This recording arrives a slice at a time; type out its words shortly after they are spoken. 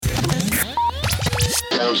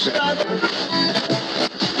All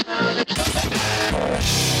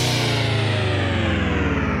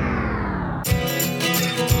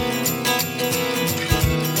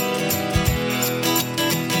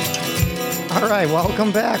right,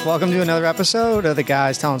 welcome back. Welcome to another episode of the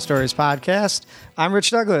Guys Telling Stories podcast. I'm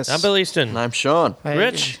Rich Douglas. I'm Bill Easton. And I'm Sean. Hey,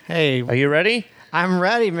 Rich, hey, are you ready? I'm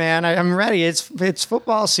ready, man. I'm ready. It's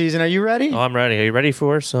football season. Are you ready? Oh, I'm ready. Are you ready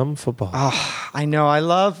for some football? I know. I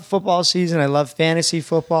love football season. I love fantasy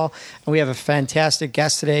football. And we have a fantastic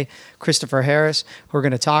guest today, Christopher Harris, who we're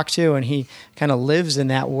going to talk to. And he kind of lives in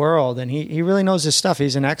that world. And he really knows his stuff.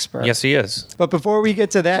 He's an expert. Yes, he is. But before we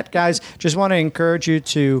get to that, guys, just want to encourage you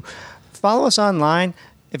to follow us online.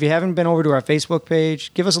 If you haven't been over to our Facebook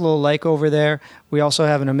page, give us a little like over there. We also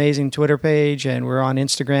have an amazing Twitter page, and we're on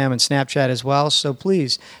Instagram and Snapchat as well. So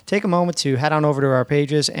please take a moment to head on over to our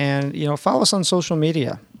pages and follow us on social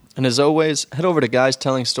media. And as always, head over to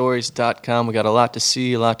guystellingstories.com. We got a lot to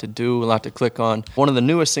see, a lot to do, a lot to click on. One of the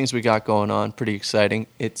newest things we got going on, pretty exciting,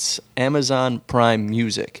 it's Amazon Prime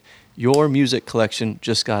Music. Your music collection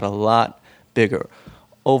just got a lot bigger.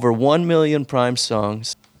 Over 1 million Prime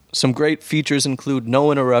songs. Some great features include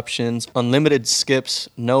no interruptions, unlimited skips,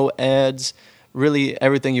 no ads, really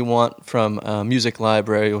everything you want from a music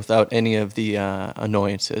library without any of the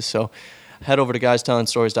annoyances. So head over to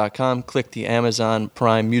guystellingstories.com, click the Amazon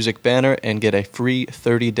Prime Music banner, and get a free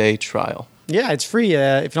 30-day trial. Yeah, it's free.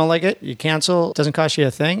 If you don't like it, you cancel. It doesn't cost you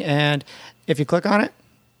a thing. And if you click on it,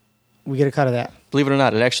 we get a cut of that. Believe it or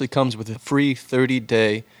not, it actually comes with a free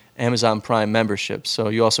 30-day Amazon Prime membership. So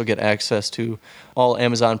you also get access to all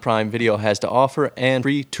Amazon Prime Video has to offer and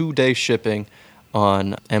free 2-day shipping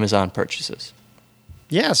on Amazon purchases.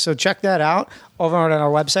 Yeah, so check that out over on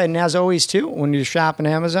our website. And as always, too, when you shop on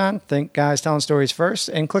Amazon, think Guys Telling Stories first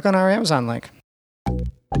and click on our Amazon link.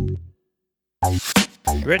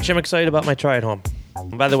 Rich, I'm excited about my Try at Home.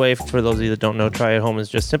 And by the way, for those of you that don't know, Try at Home is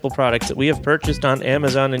just simple products that we have purchased on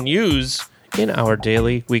Amazon and use in our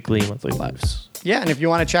daily, weekly, monthly lives. Yeah, and if you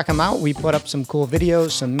want to check them out, we put up some cool videos,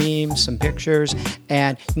 some memes, some pictures,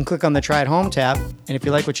 and you can click on the Try at Home tab. And if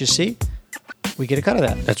you like what you see, we get a cut of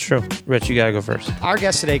that. That's true. Rich, you got to go first. Our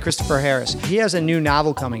guest today, Christopher Harris, he has a new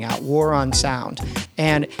novel coming out, War on Sound.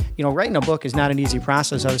 And, writing a book is not an easy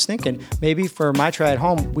process. I was thinking maybe for my Try at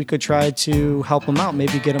Home, we could try to help him out,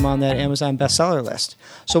 maybe get him on that Amazon bestseller list.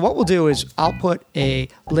 So what we'll do is I'll put a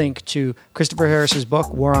link to Christopher Harris's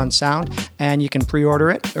book, War on Sound, and you can pre-order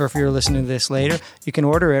it, or if you're listening to this later, you can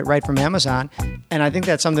order it right from Amazon. And I think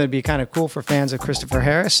that's something that'd be kind of cool for fans of Christopher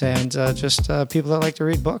Harris and just people that like to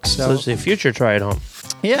read books. So it's the future Try at Home.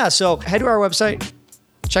 Yeah, so head to our website,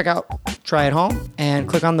 check out Try at Home, and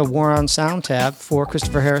click on the War on Sound tab for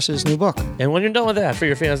Christopher Harris's new book. And when you're done with that, for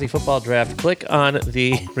your fantasy football draft, click on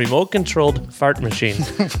the remote-controlled fart machine.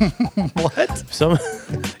 What?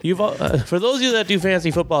 For those of you that do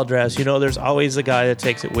fantasy football drafts, there's always a guy that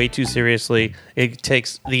takes it way too seriously. It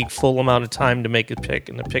takes the full amount of time to make a pick,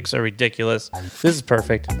 and the picks are ridiculous. This is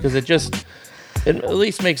perfect, because it at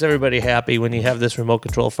least makes everybody happy when you have this remote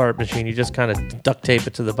control fart machine. You just kind of duct tape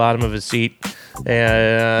it to the bottom of his seat,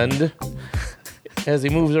 and as he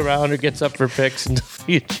moves around or gets up for picks, and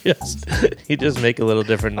you just make a little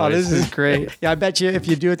different noise. Oh, this is great. Yeah, I bet you if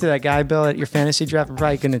you do it to that guy, Bill, at your fantasy draft, we're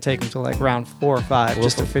probably going to take him to like round 4 or 5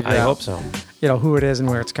 just to figure out. I hope so. Who it is and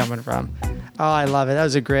where it's coming from. Oh, I love it. That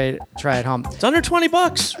was a great Try at Home. It's under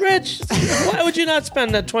 $20, Rich. Why would you not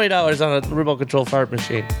spend that $20 on a remote control fart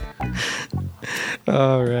machine?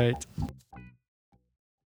 All right.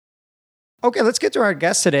 Okay, let's get to our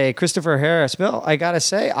guest today, Christopher Harris. Bill, I gotta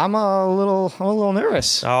say, I'm a little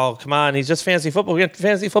nervous. Oh, come on! He's just fantasy football. We get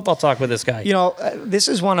fantasy football talk with this guy. This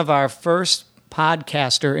is one of our first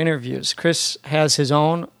podcaster interviews. Chris has his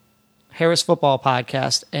own Harris Football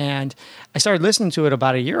podcast, and I started listening to it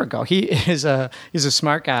about a year ago. He's a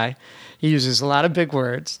smart guy. He uses a lot of big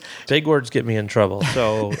words. Big words get me in trouble.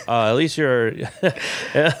 So at least you're you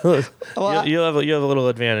have a little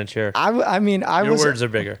advantage here. Your words are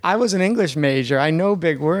bigger. I was an English major. I know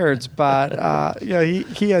big words, but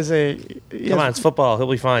he has a. Come on, it's football.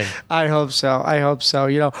 He'll be fine. I hope so.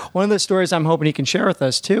 One of the stories I'm hoping he can share with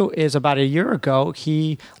us too is about a year ago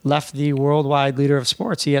he left the worldwide leader of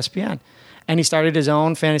sports, ESPN, and he started his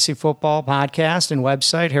own fantasy football podcast and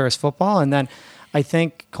website, Harris Football, and then. I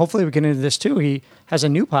think hopefully we get into this too. He has a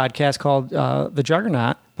new podcast called the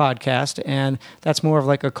Juggernaut Podcast, and that's more of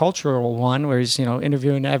like a cultural one where he's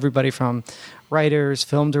interviewing everybody from writers,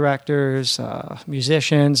 film directors,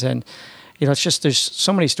 musicians, and it's just there's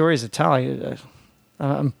so many stories to tell.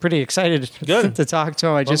 I'm pretty excited to talk to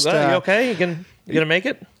him. You okay? You gonna make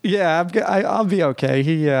it? Yeah, I'll be okay.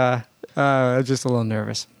 He just a little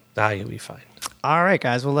nervous. You'll be fine. All right,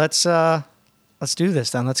 guys. Well, let's do this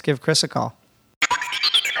then. Let's give Chris a call.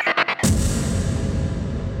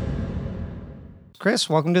 Chris,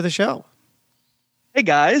 welcome to the show. Hey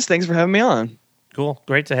guys, thanks for having me on. Cool.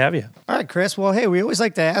 Great to have you. All right, Chris. Well, hey, we always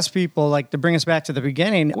like to ask people, like, to bring us back to the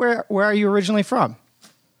beginning. Where are you originally from?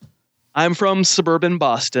 I'm from suburban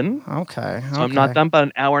Boston. Okay. So I'm about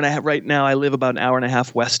an hour and a half right now. I live about an hour and a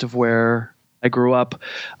half west of where I grew up.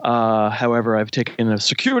 However, I've taken a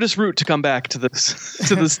circuitous route to come back to this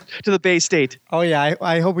to the Bay State. Oh yeah,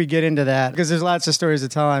 I hope we get into that because there's lots of stories to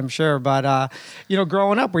tell, I'm sure. But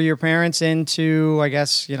growing up, were your parents into? I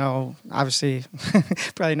guess obviously,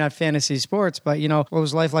 probably not fantasy sports, but what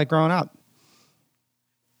was life like growing up?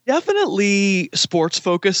 Definitely sports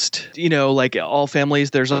focused. Like all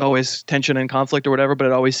families, there's always tension and conflict or whatever. But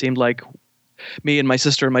it always seemed like me and my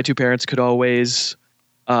sister and my two parents could always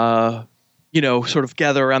sort of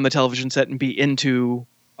gather around the television set and be into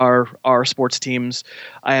our sports teams.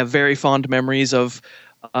 I have very fond memories of,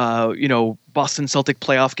 Boston Celtic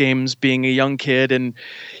playoff games being a young kid, and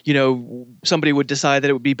somebody would decide that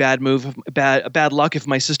it would be bad luck if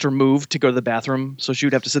my sister moved to go to the bathroom, so she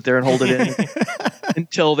would have to sit there and hold it in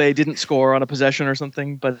until they didn't score on a possession or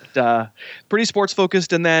something. But pretty sports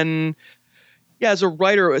focused. And then, as a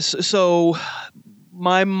writer, so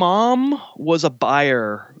my mom was a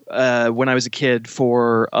buyer when I was a kid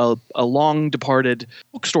for a long departed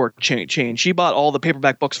bookstore chain. She bought all the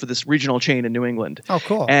paperback books for this regional chain in New England. Oh,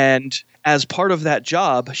 cool. And as part of that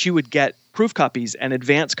job, she would get proof copies and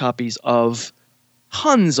advance copies of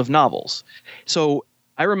tons of novels. So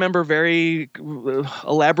I remember very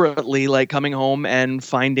elaborately like coming home and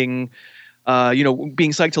finding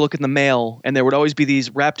being psyched to look in the mail, and there would always be these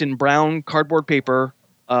wrapped in brown cardboard paper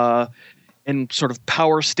and sort of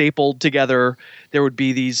power stapled together. There would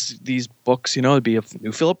be these books, it'd be a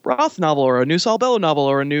new Philip Roth novel or a new Saul Bellow novel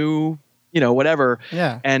or a new, whatever.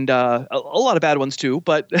 Yeah. And a lot of bad ones too.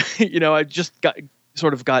 But, I just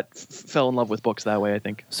fell in love with books that way, I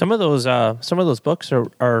think. Some of those books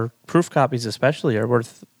are proof copies, especially, are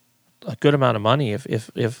worth a good amount of money if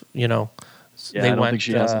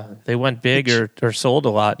they went big or sold a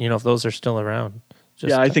lot. If those are still around.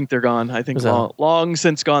 I think they're gone. I think long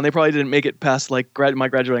since gone. They probably didn't make it past like my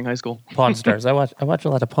graduating high school. Pawn Stars. I watch a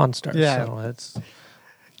lot of Pawn Stars. Yeah. So it's...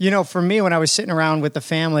 for me, when I was sitting around with the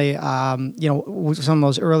family, with some of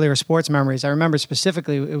those earlier sports memories, I remember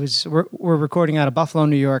specifically we're recording out of Buffalo,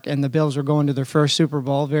 New York, and the Bills were going to their first Super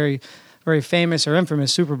Bowl, very, very famous or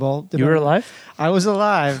infamous Super Bowl. You were alive? I was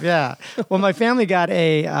alive, yeah. Well, my family got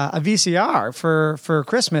a VCR for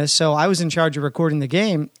Christmas, so I was in charge of recording the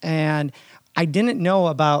game, and I didn't know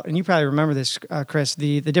about, and you probably remember this, Chris,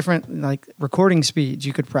 the different like recording speeds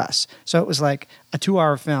you could press. So it was like a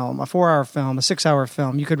 2-hour film, a 4-hour film, a 6-hour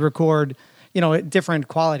film. You could record, different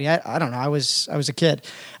quality. I don't know. I was a kid,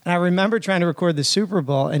 and I remember trying to record the Super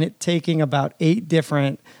Bowl and it taking about 8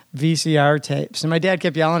 different VCR tapes. And my dad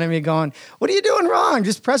kept yelling at me, going, "What are you doing wrong?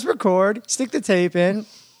 Just press record, stick the tape in."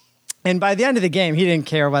 And by the end of the game, he didn't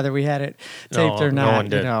care whether we had it taped or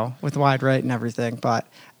not, with wide right and everything. But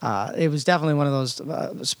it was definitely one of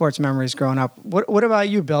those sports memories growing up. What about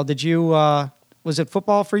you, Bill? Did you was it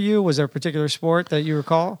football for you? Was there a particular sport that you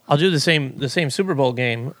recall? I'll do the same Super Bowl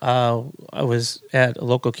game. I was at a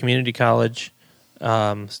local community college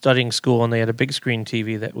studying school, and they had a big screen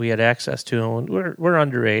TV that we had access to. And we're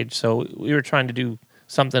underage, so we were trying to do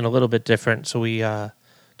something a little bit different. So we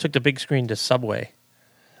took the big screen to Subway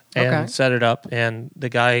and set it up. And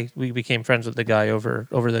we became friends with the guy over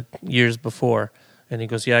the years before. And he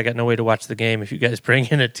goes, "Yeah, I got no way to watch the game. If you guys bring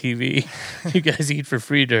in a TV, you guys eat for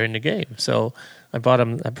free during the game." So I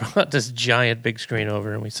brought this giant big screen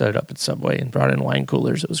over, and we set it up at Subway and brought in wine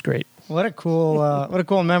coolers. It was great. What a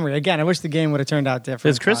cool memory. Again, I wish the game would have turned out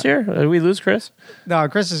different. Is Chris here? Did we lose Chris? No,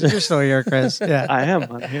 you're still here, Chris. Yeah, I am.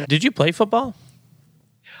 I'm here. Did you play football?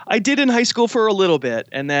 I did in high school for a little bit,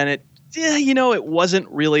 and then it wasn't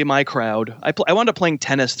really my crowd. I wound up playing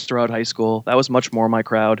tennis throughout high school. That was much more my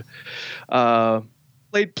crowd.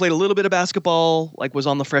 Played a little bit of basketball, like was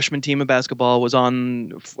on the freshman team of basketball, was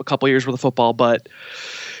on a couple years worth of football, but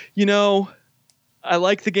I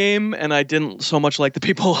like the game and I didn't so much like the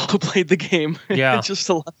people who played the game. Yeah. It's just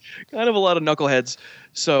a lot of knuckleheads.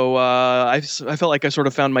 So I felt like I sort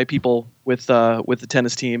of found my people with the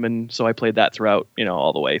tennis team, and so I played that throughout,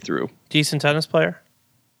 all the way through. Decent tennis player?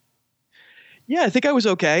 Yeah, I think I was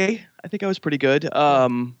okay. I think I was pretty good.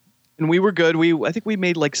 And we were good. I think we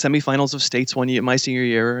made like semifinals of states one year, my senior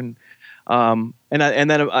year, and then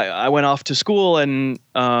I went off to school and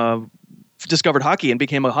discovered hockey and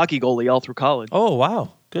became a hockey goalie all through college. Oh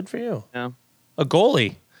wow, good for you. Yeah, a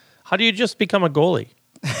goalie. How do you just become a goalie?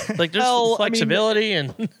 Like there's Well, I mean, flexibility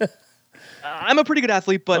and I'm a pretty good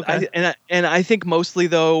athlete, but Okay. I think mostly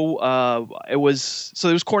though it was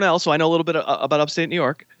Cornell, so I know a little bit about upstate New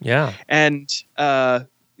York, yeah. and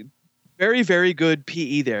very, very good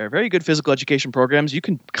PE there, very good physical education programs. You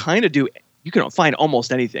can find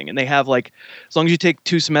almost anything, and they have like, as long as you take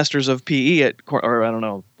 2 semesters of PE or I don't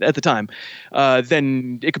know at the time,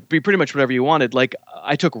 then it could be pretty much whatever you wanted. Like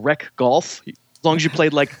I took rec golf. As long as you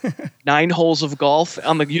played like 9 holes of golf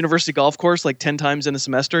on the university golf course, like 10 times in a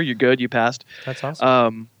semester, you're good. You passed. That's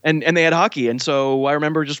awesome. And they had hockey, and so I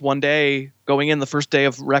remember just one day going in the first day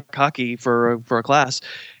of rec hockey for a class,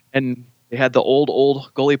 and they had the old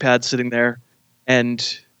goalie pads sitting there,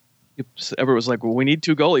 and everyone was like, "Well, we need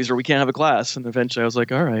 2 goalies, or we can't have a class." And eventually, I was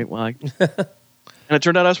like, "All right, well," and it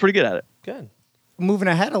turned out I was pretty good at it. Good. Moving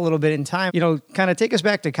ahead a little bit in time, kind of take us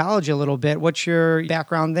back to college a little bit. What's your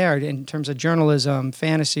background there in terms of journalism,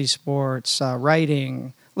 fantasy sports,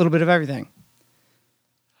 writing, a little bit of everything?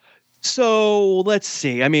 So let's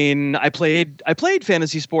see. I mean, I played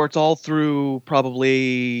fantasy sports all through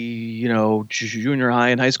probably junior high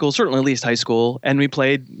and high school, certainly at least high school. And we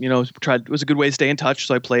played. It was a good way to stay in touch.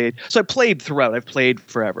 So I played throughout. I've played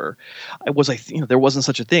forever. There wasn't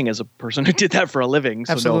such a thing as a person who did that for a living.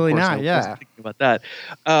 So Absolutely no, of course, not. I Yeah. wasn't thinking about that.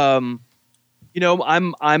 I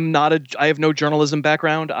have no journalism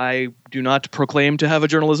background. I do not proclaim to have a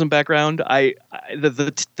journalism background.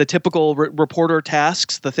 The typical reporter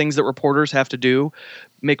tasks, the things that reporters have to do,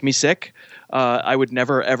 make me sick. I would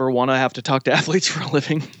never ever want to have to talk to athletes for a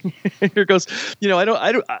living. Here goes.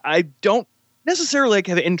 I don't necessarily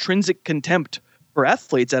have intrinsic contempt for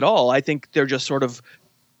athletes at all. I think they're just sort of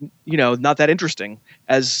not that interesting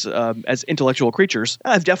as intellectual creatures.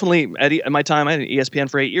 I've definitely at my time I had ESPN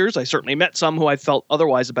for 8 years. I certainly met some who I felt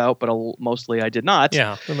otherwise about, but mostly I did not.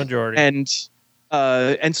 Yeah, the majority. And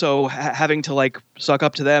so having to like suck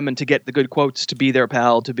up to them and to get the good quotes to be their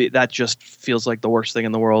pal, that just feels like the worst thing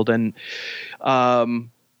in the world. And I'm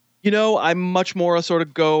much more a sort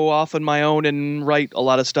of go off on my own and write a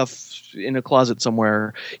lot of stuff in a closet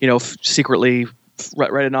somewhere, secretly.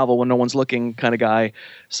 Write a novel when no one's looking kind of guy.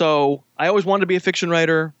 So I always wanted to be a fiction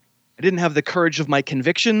writer. I didn't have the courage of my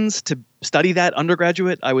convictions to study that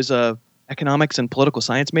undergraduate. I was a economics and political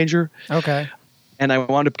science major. Okay. And I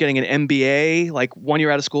wound up getting an MBA like 1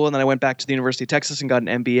 year out of school. And then I went back to the University of Texas and got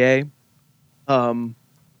an MBA.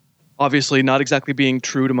 Obviously not exactly being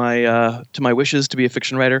true to my wishes to be a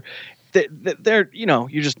fiction writer.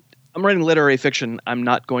 I'm writing literary fiction. I'm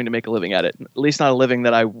not going to make a living at it. At least not a living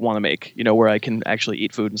that I want to make, where I can actually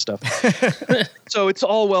eat food and stuff. So it's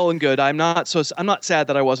all well and good. I'm not sad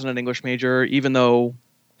that I wasn't an English major, even though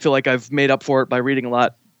I feel like I've made up for it by reading a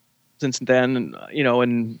lot since then,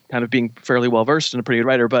 and kind of being fairly well versed and a pretty good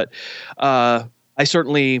writer. But I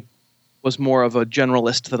certainly was more of a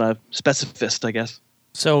generalist than a specificist, I guess.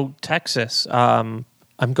 So Texas, I'm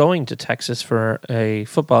going to Texas for a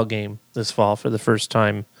football game this fall for the first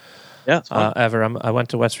time. Yeah, it's fun. Ever. I went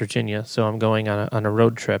to West Virginia, so I'm going on a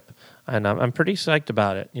road trip, and I'm pretty psyched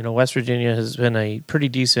about it. West Virginia has been a pretty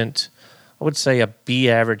decent, I would say a B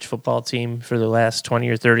average football team for the last 20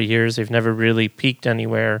 or 30 years. They've never really peaked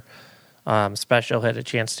anywhere. Special had a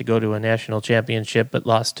chance to go to a national championship, but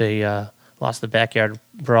lost the backyard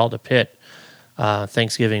brawl to Pitt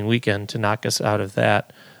Thanksgiving weekend to knock us out of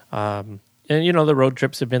that. And the road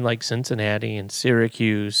trips have been like Cincinnati and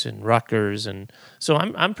Syracuse and Rutgers, and so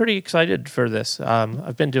I'm pretty excited for this.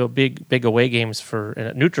 I've been to a big away games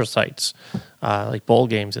for neutral sites, like bowl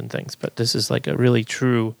games and things, but this is like a really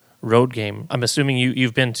true road game. I'm assuming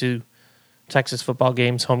you've been to Texas football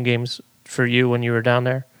games, home games for you when you were down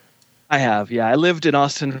there. I have, yeah. I lived in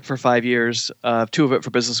Austin for 5 years, 2 of it for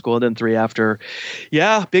business school, and then 3 after.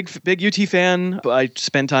 Yeah, big UT fan. I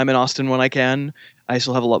spend time in Austin when I can. I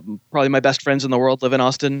still have probably my best friends in the world live in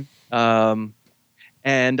Austin.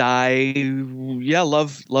 And I,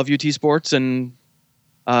 love UT sports, and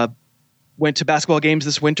went to basketball games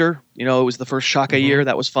this winter. It was the first Shaka year.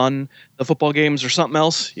 That was fun. The football games are something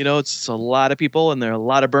else. It's a lot of people, and there are a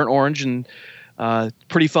lot of burnt orange, and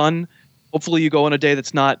pretty fun. Hopefully you go on a day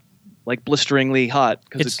that's not like blisteringly hot,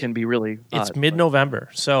 because it can be really hot. It's mid-November,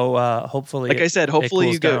 so hopefully, like I said, hopefully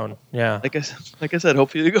you go down. Yeah. Like I said,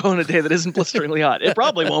 hopefully you go on a day that isn't blisteringly hot. It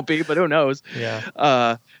probably won't be, but who knows?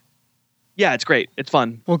 Yeah. Yeah, it's great. It's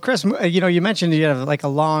fun. Well, Chris, you mentioned you have like a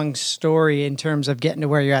long story in terms of getting to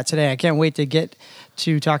where you're at today. I can't wait to get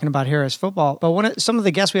to talking about Harris football. But some of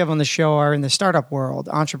the guests we have on the show are in the startup world,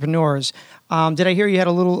 entrepreneurs. Did I hear you had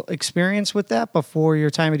a little experience with that before your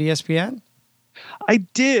time at ESPN? I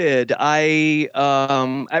did. Right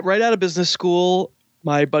out of business school,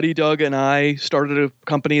 my buddy Doug and I started a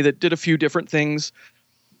company that did a few different things.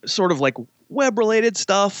 sort of like web related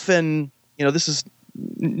stuff. And, this is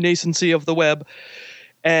nascency of the web.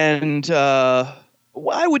 And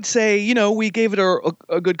I would say, we gave it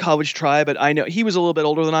a good college try, but I know he was a little bit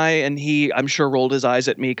older than I, and he, I'm sure, rolled his eyes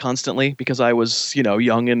at me constantly because I was,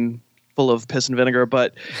 young and full of piss and vinegar.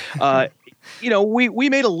 But, we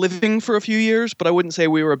made a living for a few years, but I wouldn't say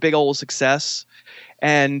we were a big old success.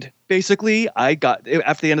 And basically, after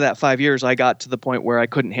the end of that 5 years, I got to the point where I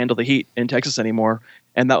couldn't handle the heat in Texas anymore,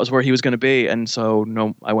 and that was where he was going to be. And so,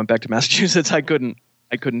 no, I went back to Massachusetts. I couldn't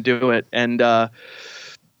do it. And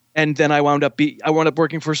then I wound up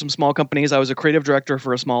working for some small companies. I was a creative director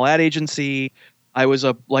for a small ad agency. I was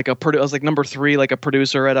like number 3, like a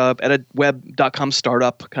producer at a web.com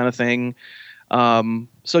startup kind of thing.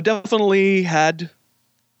 So definitely had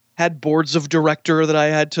boards of director that I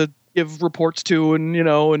had to give reports to,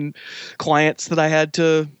 and clients that I had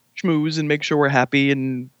to schmooze and make sure we're happy,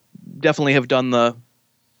 and definitely have done the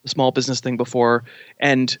small business thing before.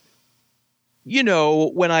 And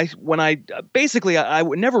when I basically I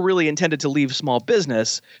never really intended to leave small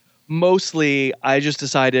business. Mostly I just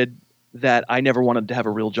decided that I never wanted to have a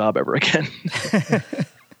real job ever again.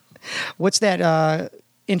 What's that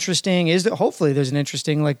interesting? Hopefully there's an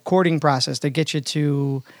interesting like courting process to get you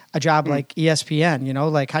to a job like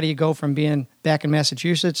ESPN, like how do you go from being back in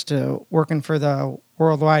Massachusetts to working for the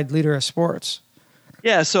worldwide leader of sports?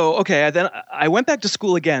 Yeah. So, okay. Then I went back to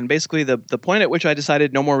school again. Basically the point at which I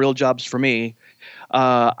decided no more real jobs for me.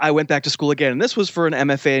 I went back to school again, and this was for an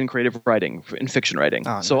MFA in creative writing, in fiction writing.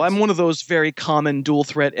 Oh, so nice. I'm one of those very common dual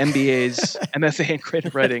threat MBAs, MFA in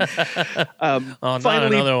creative writing. Not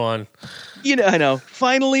another one. I know.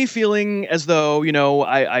 Finally feeling as though,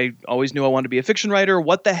 I always knew I wanted to be a fiction writer.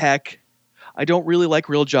 What the heck? I don't really like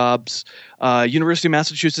real jobs. University of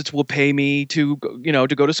Massachusetts will pay me to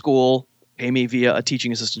go to school. Pay me via a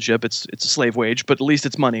teaching assistantship. It's a slave wage, but at least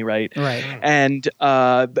it's money, right? Right. And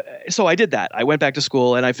so I did that. I went back to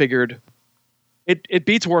school, and I figured it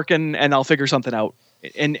beats working, and I'll figure something out.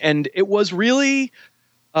 And it was really,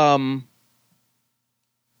 it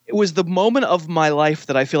was the moment of my life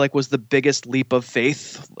that I feel like was the biggest leap of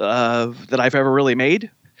faith that I've ever really made,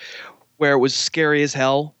 where it was scary as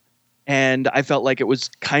hell, and I felt like it was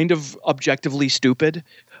kind of objectively stupid,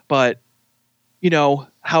 but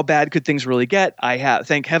how bad could things really get?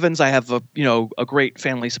 Thank heavens, I have a great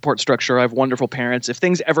family support structure. I have wonderful parents. If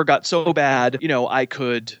things ever got so bad, I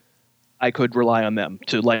could rely on them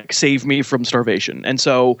to like save me from starvation. And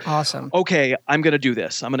so, awesome. Okay, I'm going to do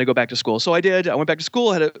this. I'm going to go back to school. So I did. I went back to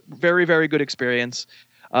school, had a very, very good experience.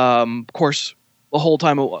 Of course, the whole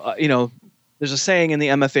time, there's a saying in the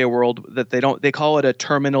MFA world that they call it a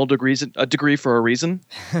terminal degree for a reason.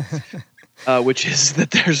 Which is that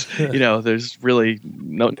there's really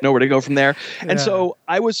nowhere to go from there. And so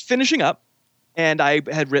I was finishing up, and I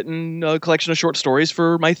had written a collection of short stories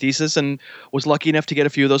for my thesis and was lucky enough to get a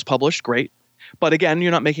few of those published. Great. But again, you're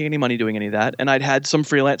not making any money doing any of that. And I'd had some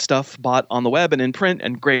freelance stuff bought on the web and in print,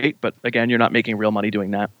 and great. But again, you're not making real money doing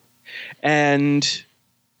that. And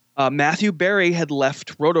Matthew Berry had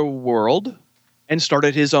left Roto World and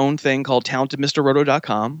started his own thing called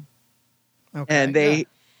TalentedMrRoto.com. Okay, and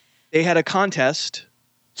they had a contest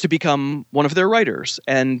to become one of their writers.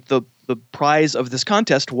 And the prize of this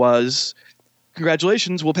contest was,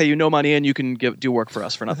 congratulations, we'll pay you no money and you can do work for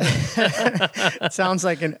us for nothing. It sounds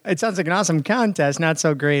like an awesome contest, not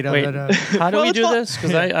so great. Wait, how do we do this?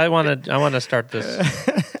 Because I want to start this.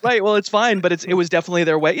 Right. Well, it's fine, but it was definitely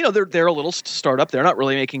their way. They're a little startup. They're not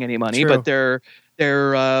really making any money, True. But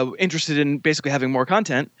they're interested in basically having more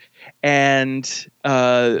content. And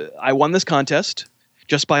I won this contest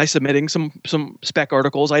just by submitting some spec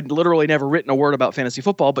articles. I'd literally never written a word about fantasy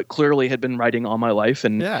football, but clearly had been writing all my life.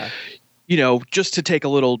 And, just to take a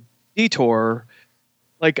little detour,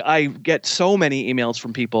 like I get so many emails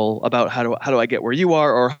from people about how do I get where you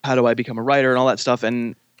are, or how do I become a writer and all that stuff.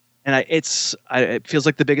 And it feels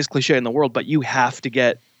like the biggest cliche in the world, but you have to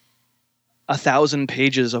get 1,000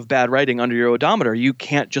 pages of bad writing under your odometer. You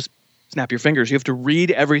can't just snap your fingers. You have to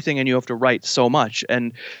read everything, and you have to write so much.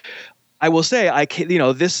 And I will say,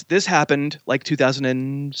 this happened like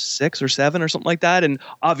 2006 or 7 or something like that, and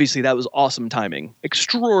obviously that was awesome timing.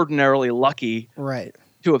 Extraordinarily lucky, right,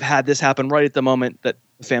 to have had this happen right at the moment that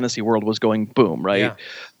the fantasy world was going boom, right? Yeah.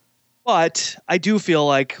 But I do feel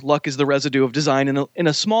like luck is the residue of design in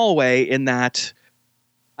a small way, in that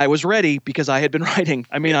I was ready because I had been writing.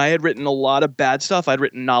 I mean, I had written a lot of bad stuff. I'd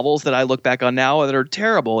written novels that I look back on now that are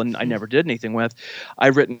terrible and I never did anything with.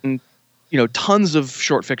 I'd written tons of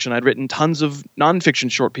short fiction. I'd written tons of nonfiction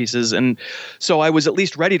short pieces. And so I was at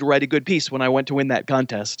least ready to write a good piece when I went to win that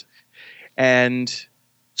contest. And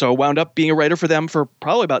So I wound up being a writer for them for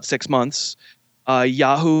probably about 6 months.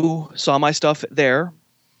 Yahoo saw my stuff there,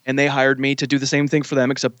 and they hired me to do the same thing for them,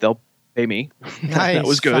 except they'll pay me. Nice. That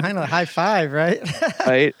was good. Finally, high five, right?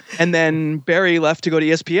 Right. And then Barry left to go to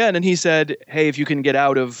ESPN, and he said, hey, if you can get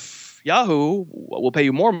out of Yahoo, we'll pay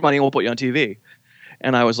you more money and we'll put you on TV.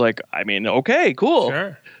 And I was like, I mean, okay, cool.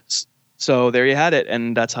 Sure. So there you had it,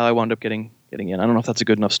 and that's how I wound up getting in. I don't know if that's a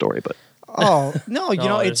good enough story, but Oh, no,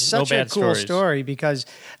 No, it's there's no such a bad cool stories. story because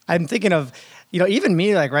I'm thinking of, even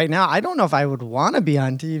me, like right now, I don't know if I would want to be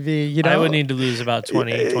on TV, I would need to lose about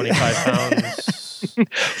 20, 25 pounds.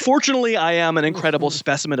 fortunately, I am an incredible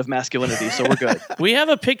specimen of masculinity, so we're good. We have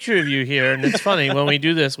a picture of you here, and it's funny. When we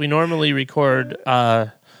do this, we normally record,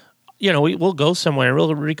 we'll go somewhere,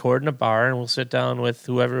 we'll record in a bar, and we'll sit down with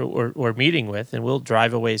whoever we're meeting with, and we'll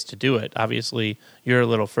drive a ways to do it. Obviously, you're a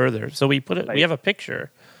little further. So we have a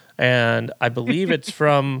picture, and I believe it's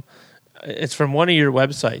from one of your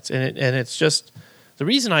websites, and it's just the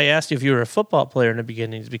reason I asked you if you were a football player in the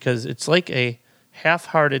beginning is because it's like a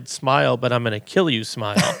half-hearted smile, but I'm going to kill you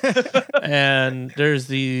smile. And there's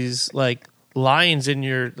these like lines in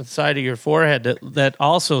the side of your forehead that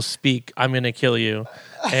also speak, I'm going to kill you.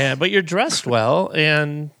 But you're dressed well,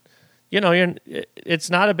 and it's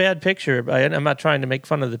not a bad picture. I'm not trying to make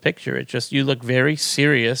fun of the picture. It's just you look very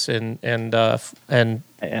serious and I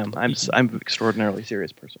am. I'm an extraordinarily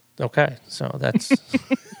serious person. okay. So that's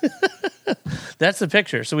that's the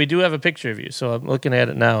picture. So we do have a picture of you. So I'm looking at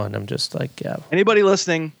it now, and I'm just like, yeah. Anybody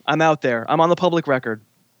listening, I'm out there. I'm on the public record.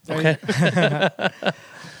 Okay.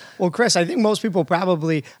 Well, Chris, I think most people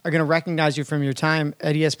probably are going to recognize you from your time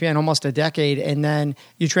at ESPN, almost a decade, and then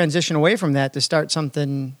you transition away from that to start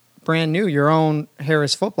something brand new, your own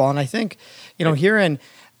Harris Football. And I think, hearing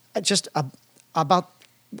just about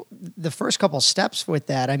the first couple steps with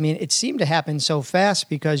that, I mean, it seemed to happen so fast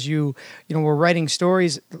because you were writing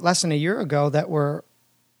stories less than a year ago that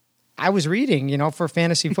I was reading, for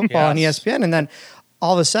fantasy football on ESPN, and then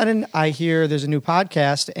all of a sudden I hear there's a new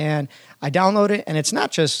podcast and I download it, and it's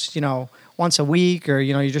not just, once a week or,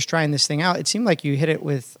 you're just trying this thing out. It seemed like you hit it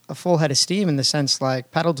with a full head of steam in the sense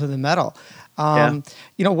like pedal to the metal.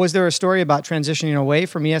 Was there a story about transitioning away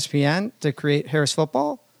from ESPN to create Harris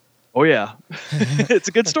Football? Oh yeah, it's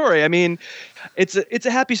a good story. I mean, it's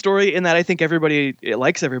a happy story in that I think everybody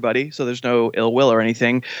likes everybody, so there's no ill will or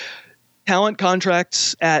anything. Talent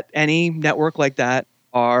contracts at any network like that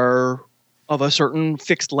are of a certain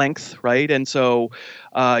fixed length, right? And so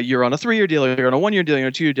you're on a 3-year deal, or you're on a 1-year deal, you're on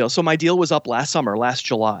a 2-year deal. So my deal was up last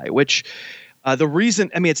July, which the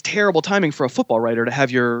reason, it's terrible timing for a football writer to have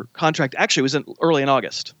your contract. Actually, it was early in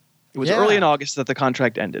August. It was early in August that the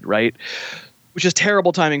contract ended, right? Which is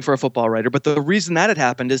terrible timing for a football writer. But the reason that had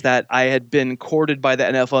happened is that I had been courted by the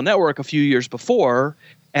NFL Network a few years before,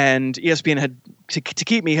 and ESPN had, to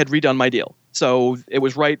keep me, had redone my deal. So it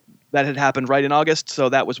was right. That had happened right in August. So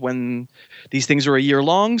that was when these things are a year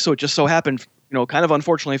long. So it just so happened, kind of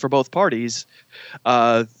unfortunately for both parties,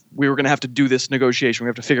 we were going to have to do this negotiation. We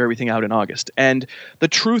have to figure everything out in August. And the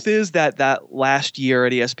truth is that last year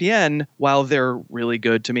at ESPN, while they're really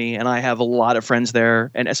good to me, and I have a lot of friends there,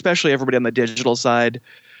 and especially everybody on the digital side,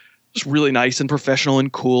 just really nice and professional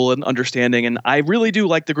and cool and understanding. And I really do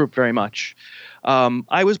like the group very much.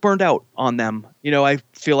 I was burned out on them. I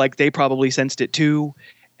feel like they probably sensed it too.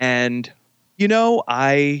 And,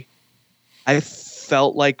 I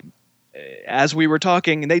felt like as we were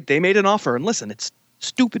talking, and they made an offer, and listen, it's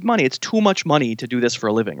stupid money. It's too much money to do this for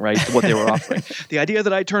a living, right? What they were offering. The idea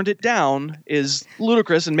that I turned it down is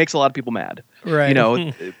ludicrous and makes a lot of people mad. Right.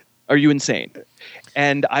 Are you insane?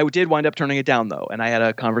 And I did wind up turning it down though. And I had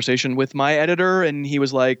a conversation with my editor, and he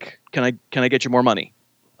was like, can I get you more money?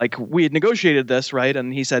 Like, we had negotiated this, right?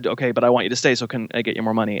 And he said, okay, but I want you to stay, so can I get you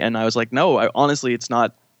more money? And I was like, no, honestly, it's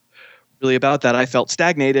not really about that. I felt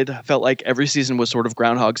stagnated. I felt like every season was sort of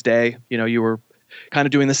Groundhog's Day. You were kind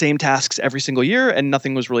of doing the same tasks every single year, and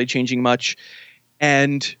nothing was really changing much.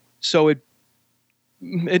 And so it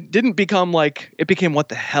didn't become like, it became, what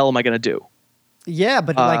the hell am I going to do? Yeah,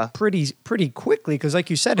 but like pretty quickly, because like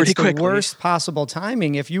you said, it's the worst possible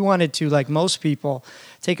timing. If you wanted to, like most people,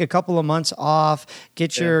 take a couple of months off,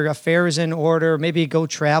 get your affairs in order, maybe go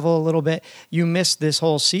travel a little bit, you missed this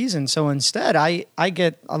whole season. So instead, I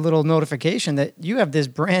get a little notification that you have this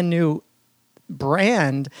brand new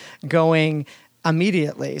brand going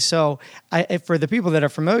immediately. So for the people that are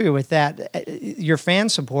familiar with that, your fan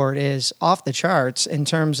support is off the charts in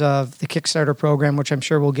terms of the Kickstarter program, which I'm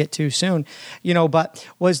sure we'll get to soon. But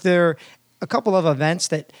was there a couple of events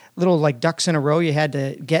that little like ducks in a row you had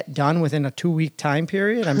to get done within a 2-week time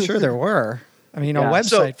period? I'm sure there were. A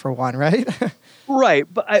website for one, right?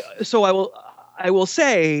 Right. But I I will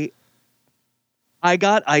say, I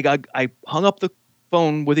hung up the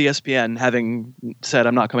phone with ESPN, having said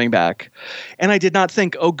I'm not coming back, and I did not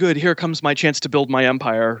think, oh, good, here comes my chance to build my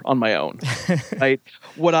empire on my own. Right?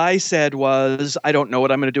 What I said was, I don't know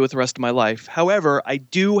what I'm going to do with the rest of my life. However, I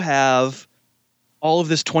do have all of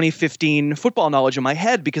this 2015 football knowledge in my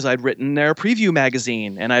head because I'd written their preview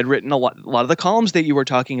magazine and I'd written a lot of the columns that you were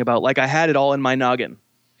talking about. Like, I had it all in my noggin,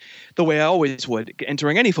 the way I always would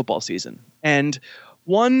entering any football season. And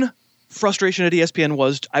one frustration at ESPN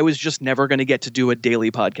was I was just never going to get to do a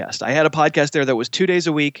daily podcast. I had a podcast there that was 2 days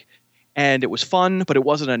a week, and it was fun, but it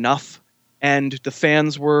wasn't enough. And the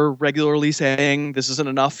fans were regularly saying, this isn't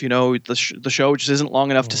enough. You know, the show just isn't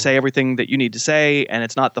long enough to say everything that you need to say, and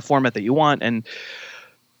it's not the format that you want. And,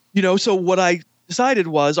 you know, so what I decided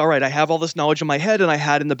was, all right, I have all this knowledge in my head and I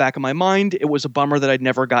had in the back of my mind. It was a bummer that I'd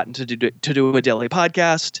never gotten to do a daily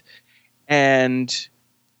podcast. And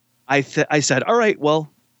I said, all right,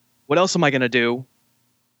 well, what else am I going to do?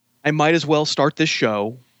 I might as well start this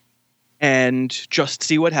show and just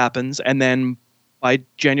see what happens. And then by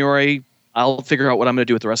January, I'll figure out what I'm going to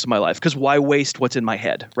do with the rest of my life. Because why waste what's in my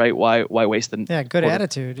head, right? Why waste the... Yeah, good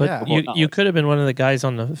attitude. But Yeah. you could have been one of the guys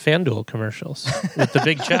on the FanDuel commercials with the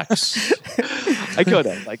big checks. I could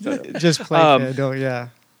have. Just play FanDuel, yeah.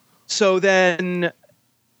 So then,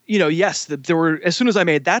 you know, yes, there were, as soon as I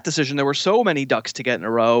made that decision, there were so many ducks to get in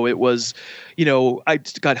a row. It was, you know, I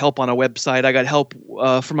got help on a website. I got help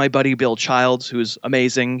from my buddy Bill Childs, who's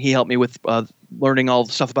amazing. He helped me with learning all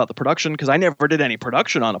the stuff about the production, because I never did any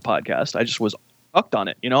production on a podcast. I just was hooked on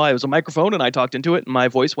it. You know, I was a microphone and I talked into it and my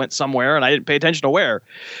voice went somewhere and I didn't pay attention to where.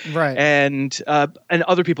 Right. And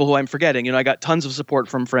other people who I'm forgetting. You know, I got tons of support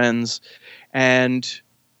from friends, and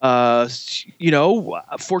you know,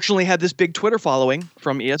 fortunately had this big Twitter following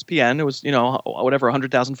from ESPN. It was, you know, whatever,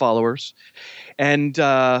 100,000 followers. And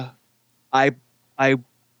I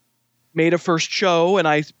made a first show and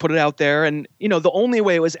I put it out there. And, you know, the only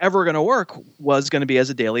way it was ever going to work was going to be as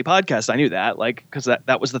a daily podcast. I knew that, like, because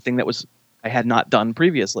that was the thing that I had not done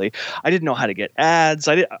previously. I didn't know how to get ads.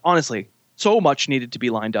 Honestly, so much needed to be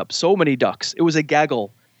lined up. So many ducks. It was a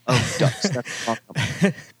gaggle of ducks. That's awesome.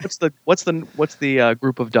 What's the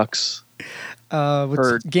group of ducks?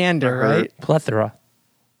 Herd. Gander, right? Plethora.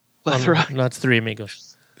 Plethora. No, it's three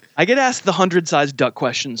amigos. I get asked the 100-sized duck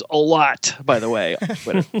questions a lot, by the way, on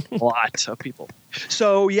Twitter. A lot of people.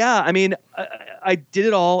 So yeah, I mean, I did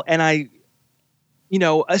it all, and I, you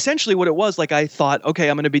know, essentially what it was, like, I thought, okay,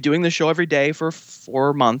 I'm going to be doing this show every day for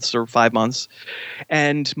 4 months or 5 months.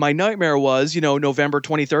 And my nightmare was, you know, November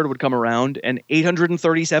 23rd would come around and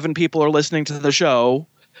 837 people are listening to the show.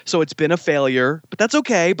 So it's been a failure, but that's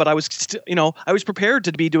okay. But I was, you know, I was prepared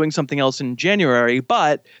to be doing something else in January,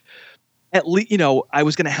 but at least, you know, I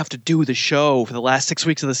was going to have to do the show for the last 6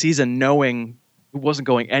 weeks of the season, knowing it wasn't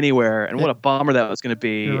going anywhere, and what a bummer that was going to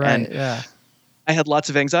be. Right, and yeah. I had lots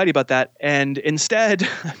of anxiety about that. And instead,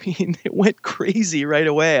 I mean, it went crazy right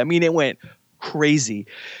away. I mean, it went crazy.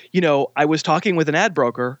 You know, I was talking with an ad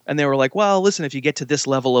broker and they were like, well, listen, if you get to this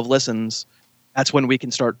level of listens, that's when we can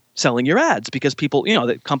start selling your ads, because people, you know,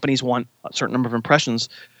 that companies want a certain number of impressions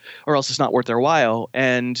or else it's not worth their while.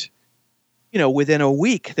 And, you know, within a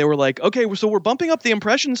week, they were like, okay, so we're bumping up the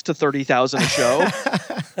impressions to 30,000 a show.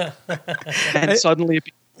 And suddenly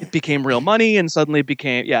it became real money, and suddenly it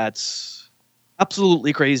became, it's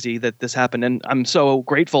absolutely crazy that this happened. And I'm so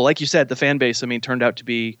grateful. Like you said, the fan base, I mean, turned out to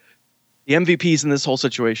be the MVPs in this whole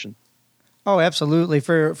situation. Oh, absolutely.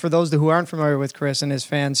 For those who aren't familiar with Chris and his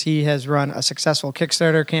fans, he has run a successful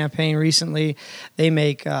Kickstarter campaign recently. They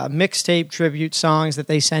make mixtape tribute songs that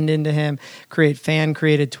they send into him, create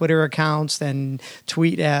fan-created Twitter accounts, then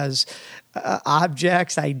tweet as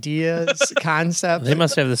objects, ideas, concepts. They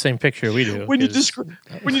must have the same picture we do. When you describe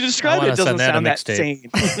it, it doesn't sound that sane.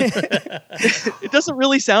 It doesn't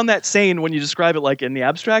really sound that sane when you describe it like in the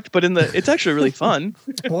abstract, but it's actually really fun.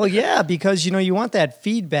 Well, yeah, because, you know, you want that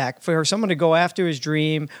feedback for someone to go after his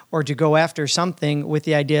dream or to go after something with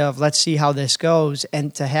the idea of, let's see how this goes,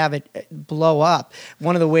 and to have it blow up.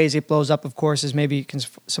 One of the ways it blows up, of course, is maybe you can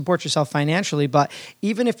support yourself financially, but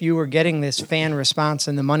even if you were getting this fan response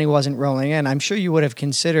and the money wasn't rolling in, I'm sure you would have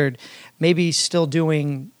considered maybe still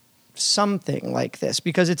doing something like this,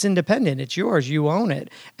 because it's independent, it's yours, you own it,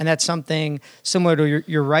 and that's something similar to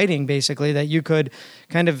your writing, basically, that you could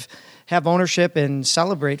kind of have ownership and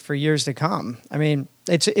celebrate for years to come. I mean,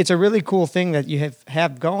 it's a really cool thing that you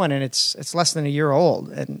have going, and it's less than a year old,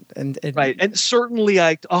 and right. And certainly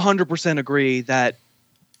I 100% agree that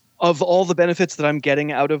of all the benefits that I'm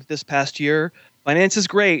getting out of this past year, finance is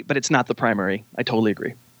great, but it's not the primary. I totally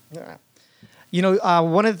agree. Yeah.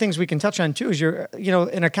 One of the things we can touch on too is you're,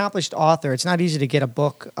 an accomplished author. It's not easy to get a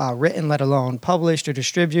book written, let alone published or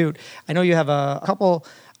distribute. I know you have a couple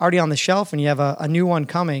already on the shelf, and you have a new one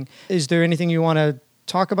coming. Is there anything you want to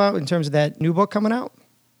talk about in terms of that new book coming out?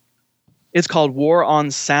 It's called War on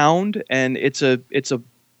Sound, and it's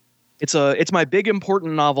my big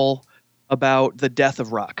important novel about the death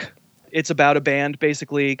of rock. It's about a band,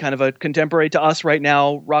 basically kind of a contemporary to us right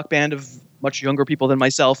now, rock band of much younger people than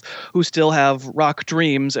myself, who still have rock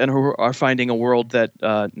dreams and who are finding a world that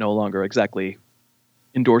no longer exactly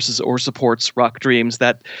endorses or supports rock dreams.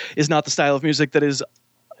 That is not the style of music that is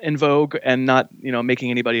in vogue, and not making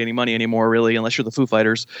anybody any money anymore, really, unless you're the Foo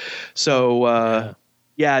Fighters. So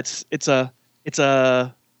it's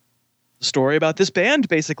a story about this band,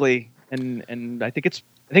 basically, and I think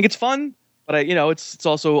it's fun, but it's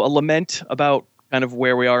also a lament about kind of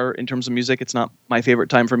where we are in terms of music. It's not my favorite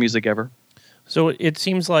time for music ever. So it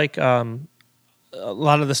seems like a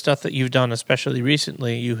lot of the stuff that you've done, especially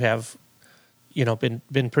recently, you have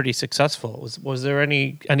been pretty successful. Was there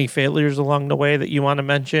any failures along the way that you want to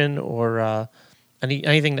mention, or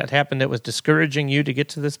anything that happened that was discouraging you to get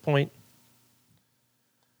to this point?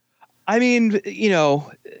 I mean,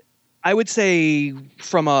 I would say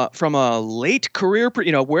from a late career,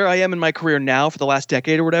 where I am in my career now for the last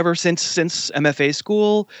decade or whatever, since MFA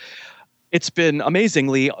school, it's been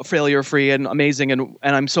amazingly failure free and amazing, and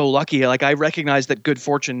I'm so lucky. Like, I recognize that good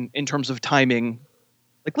fortune in terms of timing.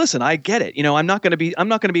 Like, listen, I get it. I'm not going to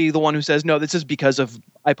be the one who says, no, this is because of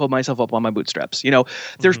I pulled myself up on my bootstraps.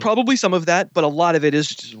 There's probably some of that, but a lot of it is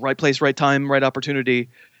just right place, right time, right opportunity.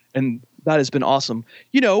 And that has been awesome.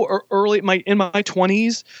 Early in my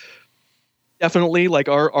 20s, definitely, like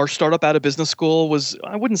our startup out of business school was,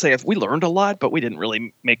 I wouldn't say if we learned a lot, but we didn't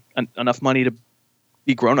really make enough money to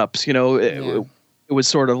be grown-ups. It was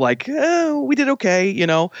sort of like, we did okay,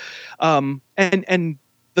 and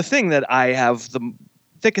the thing that I have the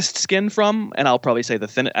thickest skin from, and I'll probably say the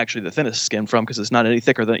thinnest skin from, because it's not any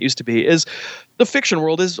thicker than it used to be, is the fiction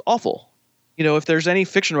world is awful. If there's any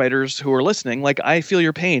fiction writers who are listening, like, I feel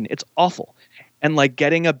your pain. It's awful. And like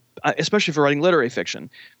getting especially for writing literary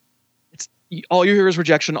fiction, it's all you hear is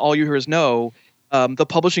rejection. All you hear is no. The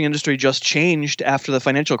publishing industry just changed after the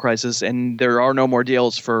financial crisis, and there are no more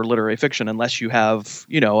deals for literary fiction unless you have,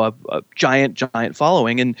 a giant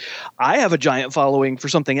following. And I have a giant following for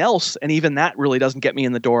something else, and even that really doesn't get me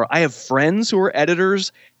in the door. I have friends who are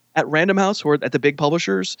editors at Random House, who are at the big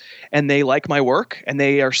publishers, and they like my work, and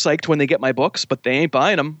they are psyched when they get my books, but they ain't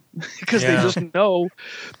buying them because they just know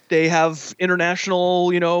they have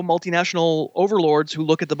international, multinational overlords who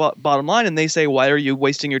look at the bottom line and they say, why are you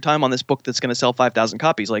wasting your time on this book that's going to sell 5,000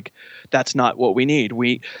 copies? Like, that's not what we need.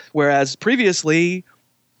 Whereas previously,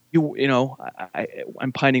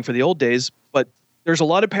 I'm pining for the old days, but there's a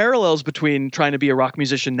lot of parallels between trying to be a rock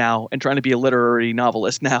musician now and trying to be a literary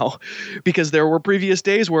novelist now, because there were previous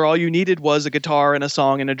days where all you needed was a guitar and a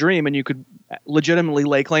song and a dream, and you could legitimately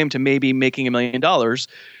lay claim to maybe making $1 million.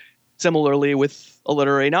 Similarly with a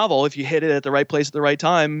literary novel, if you hit it at the right place at the right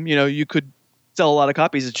time, you could sell a lot of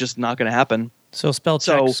copies. It's just not going to happen. So spell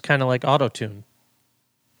check's kind of like auto-tune.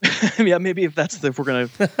 Yeah, maybe if we're going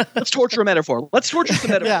to, let's torture a metaphor. Let's torture the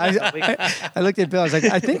metaphor. Yeah, I looked at Bill. I was like,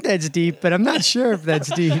 I think that's deep, but I'm not sure if that's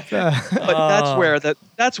deep. But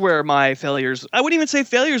that's where my failures. I wouldn't even say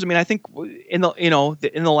failures. I mean, I think in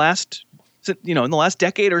the last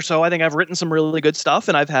decade or so, I think I've written some really good stuff,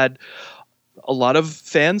 and I've had a lot of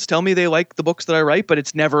fans tell me they like the books that I write, but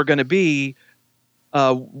it's never going to be.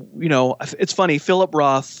 It's funny. Philip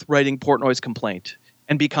Roth writing Portnoy's Complaint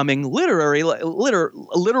and becoming literally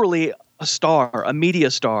a star, a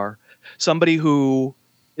media star, somebody who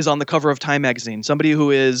is on the cover of Time magazine, somebody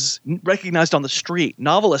who is recognized on the street,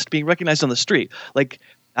 novelist being recognized on the street. Like,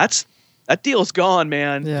 that deal's gone,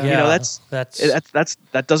 man. Yeah.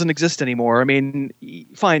 That doesn't exist anymore. I mean,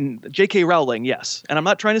 fine, J.K. Rowling, yes, and I'm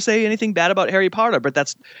not trying to say anything bad about Harry Potter, but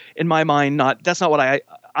that's in my mind that's not what I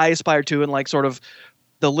aspire to, and like sort of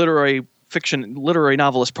the literary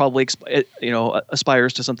novelist probably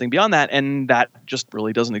aspires to something beyond that, and that just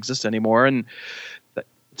really doesn't exist anymore. And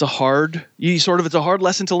it's a hard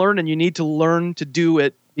lesson to learn, and you need to learn to do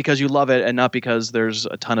it because you love it and not because there's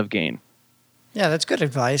a ton of gain. Yeah, that's good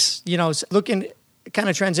advice. Looking, kind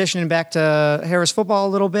of transitioning back to Harris football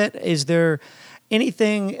a little bit, is there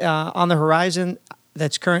anything on the horizon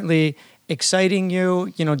that's currently exciting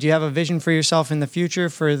you? Do you have a vision for yourself in the future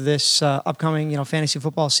for this upcoming, fantasy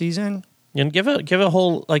football season? And give a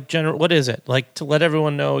whole general. What is it like, to let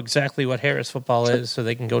everyone know exactly what Harris football is, so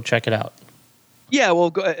they can go check it out? Yeah,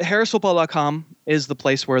 well, HarrisFootball.com is the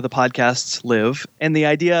place where the podcasts live, and the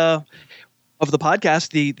idea of the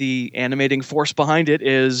podcast, the animating force behind it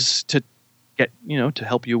is to get, to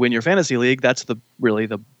help you win your fantasy league. That's really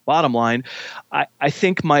the bottom line. I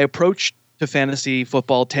think my approach to fantasy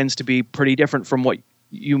football tends to be pretty different from what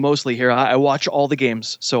you mostly hear. I watch all the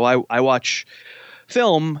games. So I watch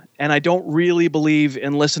film, and I don't really believe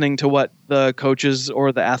in listening to what the coaches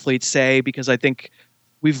or the athletes say, because I think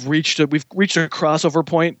we've reached a crossover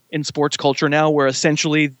point in sports culture now where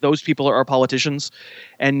essentially those people are politicians,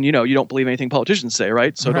 and you don't believe anything politicians say,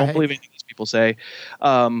 right? So don't believe anything these people say.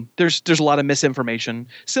 There's a lot of misinformation.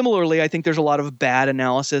 Similarly, I think there's a lot of bad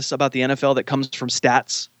analysis about the NFL that comes from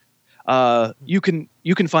stats. You can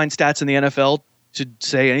find stats in the NFL to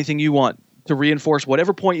say anything you want to reinforce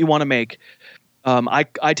whatever point you want to make.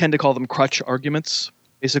 I tend to call them crutch arguments.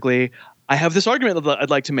 Basically, I have this argument that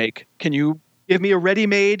I'd like to make. Can you give me a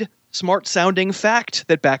ready-made, smart-sounding fact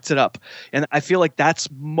that backs it up? And I feel like that's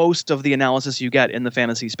most of the analysis you get in the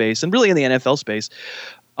fantasy space and really in the NFL space.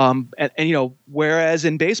 Whereas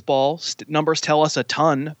in baseball, numbers tell us a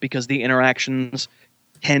ton because the interactions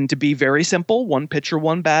tend to be very simple. One pitcher,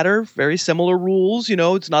 one batter, very similar rules.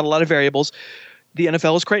 It's not a lot of variables. The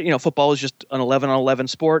NFL is great. Football is just an 11-on-11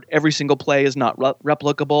 sport. Every single play is not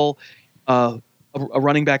replicable. A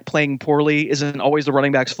running back playing poorly isn't always the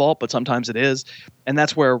running back's fault, but sometimes it is. And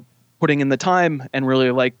that's where putting in the time and really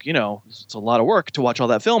it's a lot of work to watch all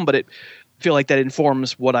that film, but I feel like that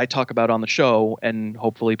informs what I talk about on the show, and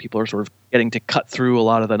hopefully people are sort of getting to cut through a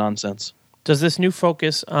lot of the nonsense. Does this new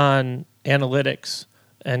focus on analytics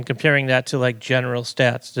and comparing that to general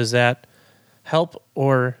stats, does that help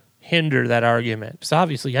or hinder that argument? Because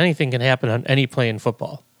obviously anything can happen on any play in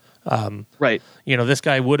football. Right. This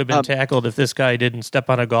guy would have been tackled if this guy didn't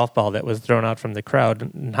step on a golf ball that was thrown out from the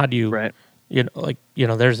crowd. And how do you, right. There's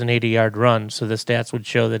an 80-yard run, so the stats would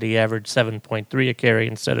show that he averaged 7.3 a carry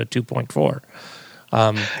instead of 2.4.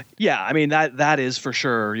 Yeah, I mean that is for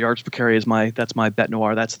sure. Yards per carry is my bet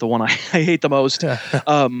noir. That's the one I hate the most.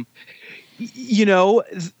 The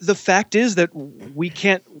fact is that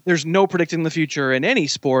there's no predicting the future in any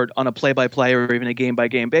sport on a play-by-play or even a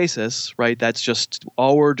game-by-game basis, right? That's just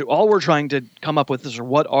all we're trying to come up with is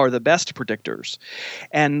what are the best predictors.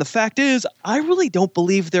 And the fact is, I really don't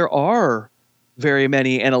believe there are very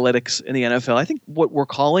many analytics in the NFL. I think what we're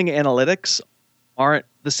calling analytics aren't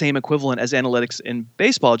the same equivalent as analytics in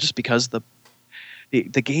baseball, just because the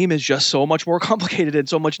game is just so much more complicated and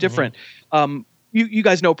so much different. Mm-hmm. You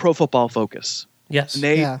guys know Pro Football Focus. Yes.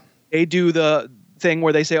 And they do the thing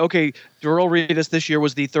where they say, okay, Darrelle Revis this year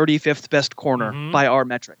was the 35th best corner by our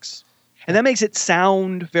metrics. And that makes it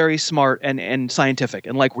sound very smart and scientific,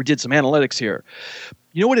 and like we did some analytics here.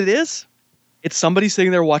 You know what it is? It's somebody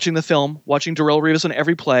sitting there watching the film, watching Darrelle Revis on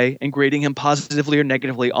every play and grading him positively or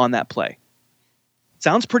negatively on that play.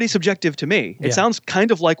 Sounds pretty subjective to me. It sounds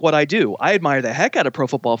kind of like what I do. I admire the heck out of Pro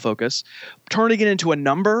Football Focus. Turning it into a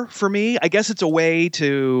number for me, I guess it's a way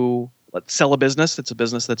to sell a business. It's a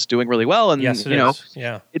business that's doing really well, and yes, it is.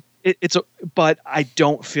 Yeah. But I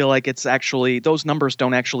don't feel like it's actually, those numbers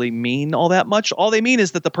don't actually mean all that much. All they mean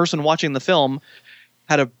is that the person watching the film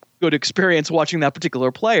had a good experience watching that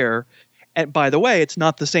particular player. And by the way, it's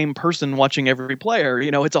not the same person watching every player.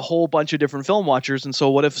 It's a whole bunch of different film watchers. And so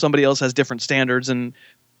what if somebody else has different standards? And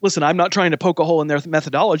listen, I'm not trying to poke a hole in their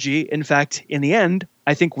methodology. In fact, in the end,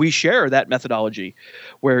 I think we share that methodology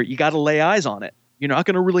where you got to lay eyes on it. You're not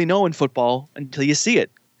going to really know in football until you see it,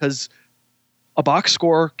 because a box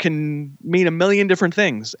score can mean a million different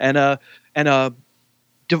things. And a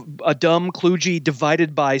dumb kludgy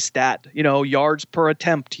divided by stat, yards per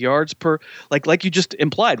attempt, yards per, like you just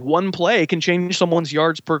implied, one play can change someone's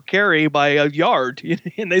yards per carry by a yard,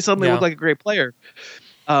 and they suddenly look like a great player.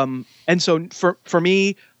 And so for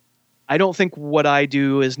me, I don't think what I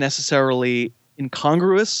do is necessarily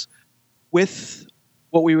incongruous with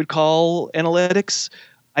what we would call analytics.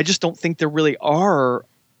 I just don't think there really are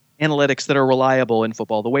analytics that are reliable in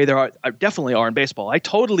football the way there definitely are in baseball. I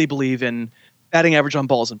totally believe in batting average on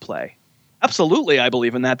balls in play. Absolutely, I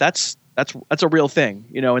believe in that. That's a real thing,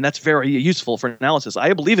 and that's very useful for analysis.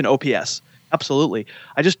 I believe in OPS. Absolutely.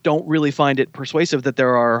 I just don't really find it persuasive that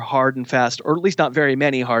there are hard and fast, or at least not very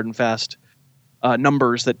many hard and fast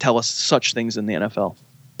numbers that tell us such things in the NFL.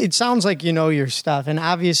 It sounds like you know your stuff, and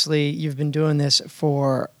obviously you've been doing this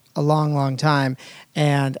for a long, long time.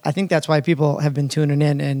 And I think that's why people have been tuning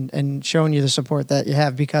in and showing you the support that you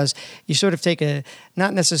have, because you sort of take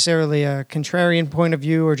not necessarily a contrarian point of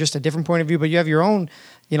view or just a different point of view, but you have your own,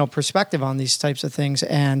 perspective on these types of things.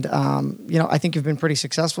 And, I think you've been pretty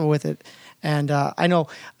successful with it. And I know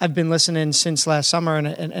I've been listening since last summer,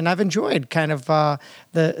 and I've enjoyed kind of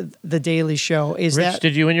the daily show. Rich,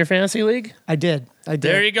 did you win your fantasy league? I did. I did.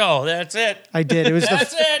 There you go. That's it. I did. It was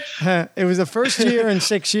That's it. it was the first year in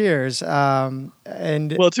 6 years. And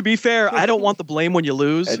Well, to be fair, I don't want the blame when you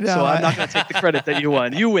lose, No, so I'm not going to take the credit that you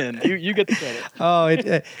won. You win. You get the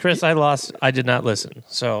credit. Chris, I lost. I did not listen.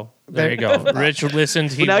 So there you go. Rich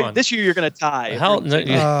listened. He Now, won. this year you're going to tie. Hell, no,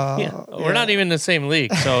 yeah. We're not even in the same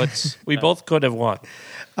league, so we both could have won.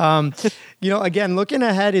 Again, looking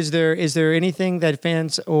ahead, is there anything that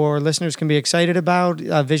fans or listeners can be excited about?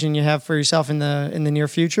 A vision you have for yourself in the near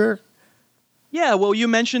future? Yeah, well, you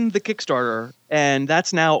mentioned the Kickstarter, and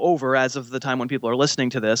that's now over as of the time when people are listening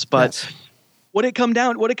to this. But Yes. what it came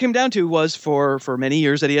down to was for many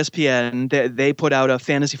years at ESPN, they put out a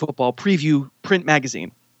fantasy football preview print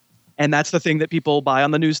magazine. And that's the thing that people buy on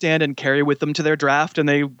the newsstand and carry with them to their draft. And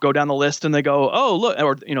they go down the list and they go, oh, look,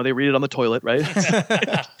 or, they read it on the toilet, right?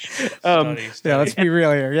 Study. Yeah, let's be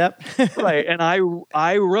real here. Yep. Right. And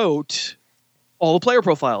I wrote all the player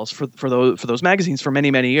profiles for those magazines for many,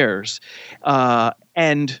 many years.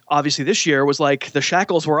 And obviously this year was like the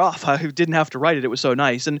shackles were off. I didn't have to write it. It was so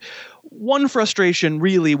nice. And one frustration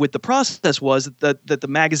really with the process was that the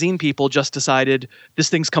magazine people just decided this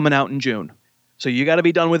thing's coming out in June. So you got to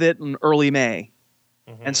be done with it in early May.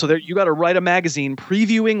 Mm-hmm. And so you got to write a magazine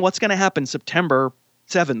previewing what's going to happen September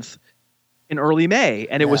 7th in early May.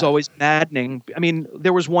 And it was always maddening. I mean,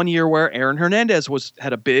 there was one year where Aaron Hernandez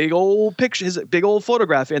had a big old picture, his big old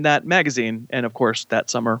photograph in that magazine. And of course, that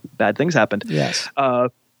summer, bad things happened. Yes.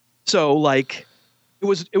 So like it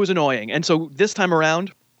was annoying. And so this time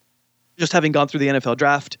around, just having gone through the NFL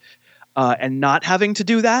draft and not having to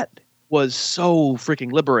do that was so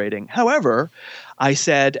freaking liberating. However, I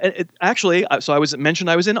said, so I was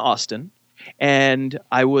in Austin, and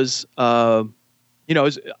I was, I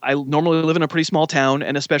normally live in a pretty small town,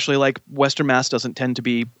 and especially like Western Mass doesn't tend to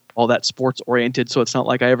be all that sports oriented, so it's not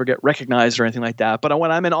like I ever get recognized or anything like that. But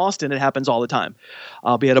when I'm in Austin, it happens all the time.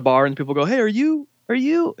 I'll be at a bar and people go, "Hey, are you?"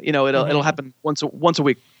 It'll happen once a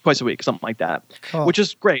week, twice a week, something like that, which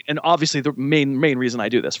is great. And obviously, the main reason I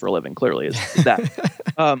do this for a living clearly is that.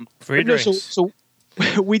 Free drinks. So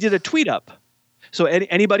we did a tweet up. So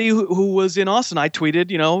anybody who was in Austin, I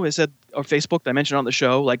tweeted, I said, or Facebook, I mentioned on the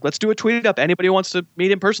show, like, let's do a tweet up. Anybody who wants to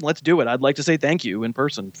meet in person, let's do it. I'd like to say thank you in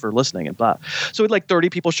person for listening and blah. So we had like 30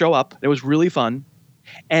 people show up. It was really fun.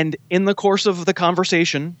 And in the course of the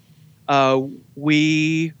conversation, I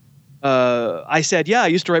said, yeah, I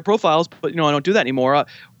used to write profiles, but, I don't do that anymore.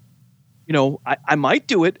 I might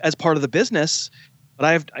do it as part of the business,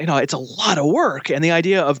 but it's a lot of work. And the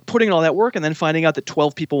idea of putting in all that work and then finding out that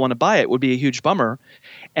 12 people want to buy it would be a huge bummer.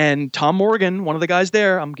 And Tom Morgan, one of the guys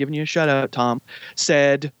there, I'm giving you a shout out, Tom,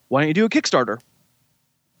 said, why don't you do a Kickstarter?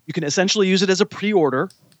 You can essentially use it as a pre-order.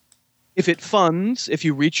 If it funds, if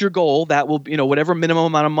you reach your goal, that will, whatever minimum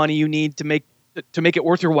amount of money you need to make it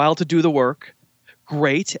worth your while to do the work.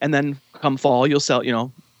 Great. And then come fall, you'll sell,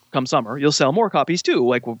 come summer, you'll sell more copies too.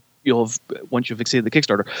 Like once you've exceeded the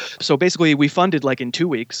Kickstarter. So basically we funded like in 2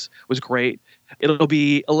 weeks. It was great. It'll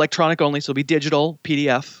be electronic only. So it'll be digital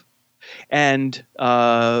PDF, and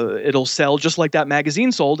it'll sell just like that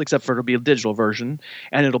magazine sold, except for it'll be a digital version.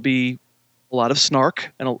 And it'll be a lot of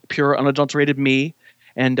snark and a pure unadulterated me.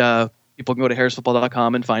 And, people can go to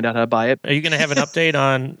harrisfootball.com and find out how to buy it. Are you going to have an update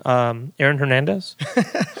on Aaron Hernandez?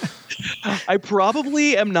 I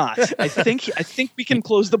probably am not. I think we can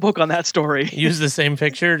close the book on that story. Use the same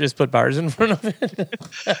picture, just put bars in front of it.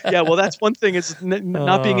 Yeah, well, that's one thing. It's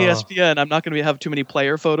not being ESPN. I'm not going to have too many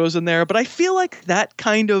player photos in there, but I feel like that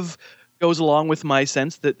kind of goes along with my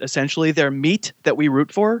sense that essentially they're meat that we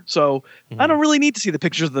root for. So I don't really need to see the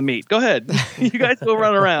pictures of the meat. Go ahead. You guys go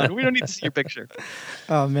run around. We don't need to see your picture.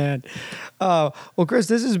 Oh, man. Well, Chris,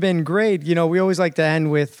 this has been great. We always like to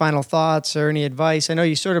end with final thoughts or any advice. I know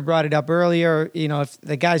you sort of brought it up earlier. If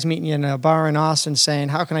the guy's meeting you in a bar in Austin saying,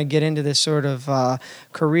 how can I get into this sort of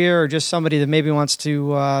career, or just somebody that maybe wants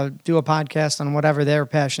to do a podcast on whatever they're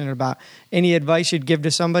passionate about, any advice you'd give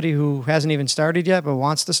to somebody who hasn't even started yet but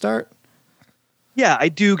wants to start? Yeah, I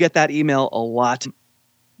do get that email a lot.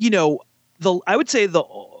 I would say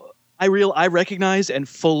I recognize and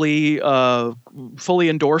fully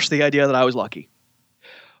endorse the idea that I was lucky.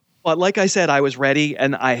 But like I said, I was ready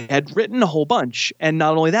and I had written a whole bunch. And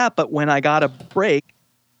not only that, but when I got a break,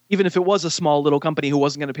 even if it was a small little company who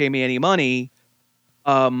wasn't going to pay me any money,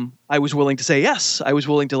 I was willing to say yes. I was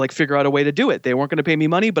willing to figure out a way to do it. They weren't going to pay me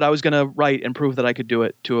money, but I was going to write and prove that I could do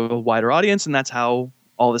it to a wider audience. And that's how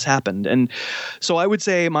all this happened. And so I would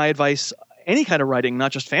say my advice, any kind of writing,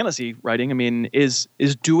 not just fantasy writing, is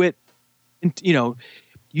do it.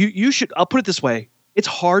 You should, I'll put it this way. It's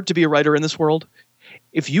hard to be a writer in this world.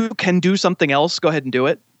 If you can do something else, go ahead and do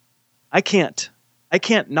it. I can't. I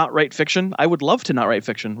can't not write fiction. I would love to not write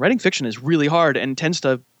fiction. Writing fiction is really hard and tends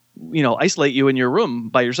to, isolate you in your room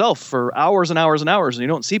by yourself for hours and hours and hours, and you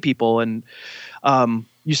don't see people, and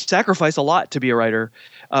you sacrifice a lot to be a writer.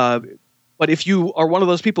 But if you are one of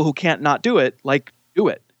those people who can't not do it, do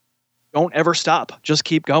it. Don't ever stop. Just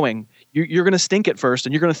keep going. You're going to stink at first,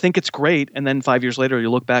 and you're going to think it's great, and then 5 years later, you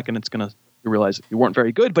look back and you realize you weren't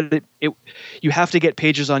very good. But you have to get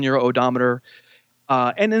pages on your odometer.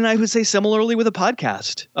 And then I would say similarly with a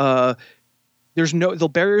podcast, the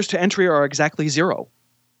barriers to entry are exactly zero.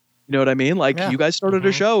 You know what I mean? You guys started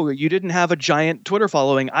a show. You didn't have a giant Twitter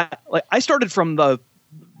following. I started from the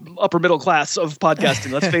upper middle class of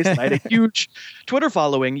podcasting. Let's face it. I had a huge Twitter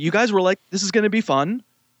following. You guys were like, this is going to be fun.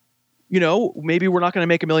 Maybe we're not going to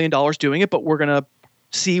make $1 million doing it, but we're going to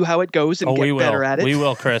see how it goes and get better at it. We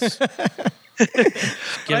will, Chris.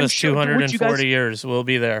 Give us 240 years. We'll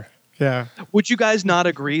be there. Yeah. Would you guys not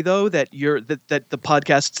agree, though, that that the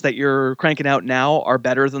podcasts that you're cranking out now are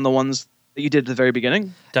better than the ones that you did at the very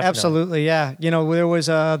beginning? Definitely. Absolutely, yeah. There was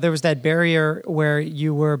that barrier where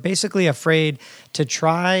you were basically afraid to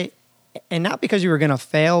try, and not because you were going to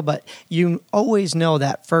fail, but you always know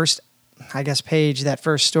that first, page, that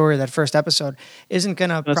first story, that first episode isn't going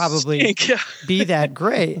to probably be that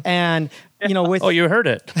great. And, with... Oh, you heard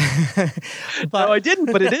it. But, no, I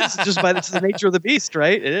didn't, but it is just it's the nature of the beast,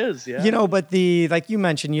 right? It is, yeah. But like you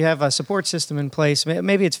mentioned, you have a support system in place.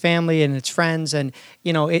 Maybe it's family and it's friends, and,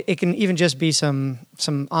 it can even just be some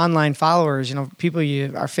online followers, people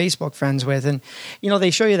you are Facebook friends with. And,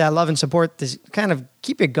 they show you that love and support to kind of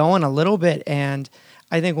keep it going a little bit. And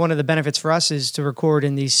I think one of the benefits for us is to record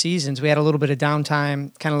in these seasons. We had a little bit of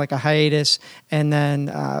downtime, kind of like a hiatus, and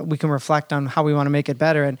then we can reflect on how we want to make it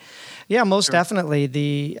better. And yeah, most definitely,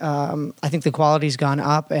 I think the quality's gone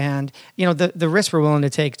up, and the risks we're willing to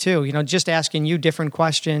take too. Just asking you different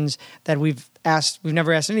questions that we've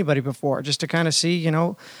never asked anybody before, just to kind of see,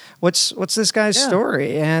 what's this guy's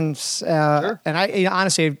story. And and I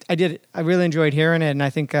honestly, I really enjoyed hearing it, and I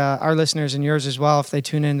think our listeners and yours as well, if they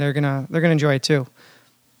tune in, they're gonna enjoy it too.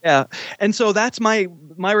 Yeah. And so that's my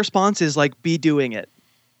response is be doing it.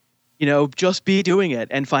 Just be doing it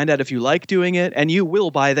and find out if you like doing it, and you will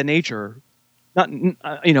by the nature. Not,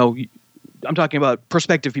 I'm talking about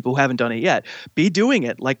prospective people who haven't done it yet. Be doing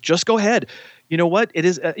it. Just go ahead. You know what? It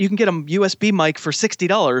is, you can get a USB mic for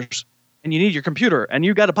 $60 and you need your computer and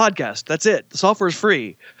you got a podcast. That's it. The software is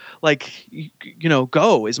free.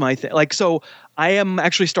 Go is my thing. So I am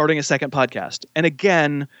actually starting a second podcast. And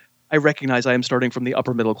again, I recognize I am starting from the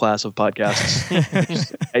upper middle class of podcasts.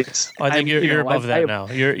 I think you're above that now.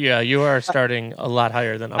 You are starting a lot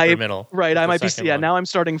higher than upper middle. Right. I might be. Yeah. Now I'm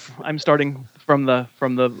starting from the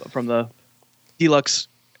deluxe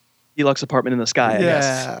apartment in the sky. I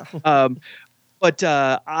guess. But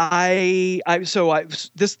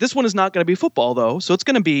this one is not going to be football though, so it's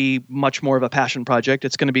going to be much more of a passion project.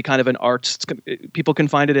 It's going to be kind of an arts. People can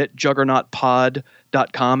find it at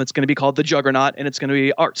juggernautpod.com. It's going to be called The Juggernaut, and it's going to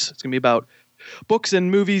be arts. It's going to be about books and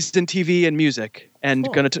movies and TV and music,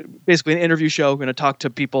 and going to basically an interview show. Going to talk to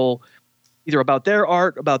people either about their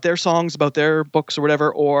art, about their songs, about their books or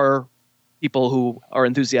whatever, or people who are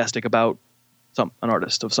enthusiastic about an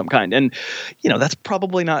artist of some kind. And that's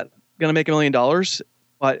probably not going to make $1 million,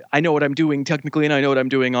 but I know what I'm doing technically, and I know what I'm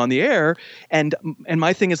doing on the air. And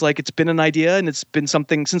my thing is it's been an idea, and it's been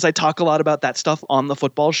something, since I talk a lot about that stuff on the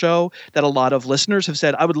football show, that a lot of listeners have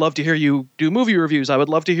said, I would love to hear you do movie reviews. I would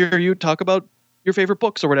love to hear you talk about your favorite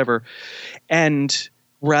books or whatever. And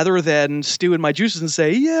rather than stew in my juices and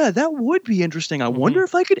say, yeah, that would be interesting, I wonder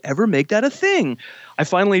if I could ever make that a thing, I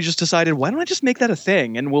finally just decided, why don't I just make that a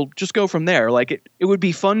thing, and we'll just go from there. It would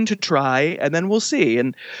be fun to try, and then we'll see.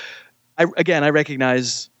 And I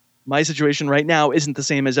recognize my situation right now isn't the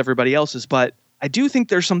same as everybody else's, but I do think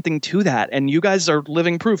there's something to that. And you guys are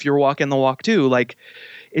living proof. You're walking the walk too.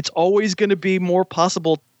 It's always going to be more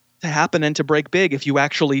possible to happen and to break big if you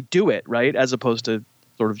actually do it, right? As opposed to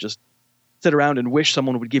sort of just sit around and wish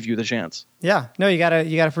someone would give you the chance. Yeah, no, you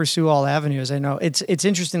gotta pursue all avenues. I know it's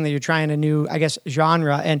interesting that you're trying a new,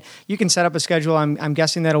 genre, and you can set up a schedule. I'm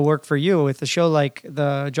guessing that'll work for you with a show like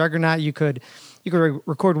The Juggernaut. You could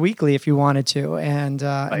record weekly if you wanted to, and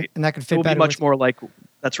right. And that could fit. It will be much more like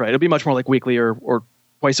that's right. It'll be much more like weekly or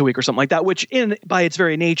twice a week or something like that. Which, by its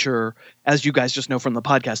very nature, as you guys just know from the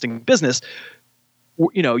podcasting business,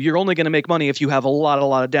 you're only going to make money if you have a lot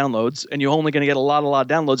of downloads, and you're only going to get a lot of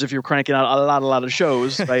downloads if you're cranking out a lot of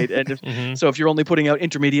shows, right? And so if you're only putting out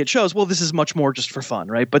intermediate shows, well, this is much more just for fun,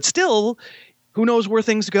 right? But still, who knows where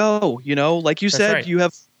things go? Like you said, right. you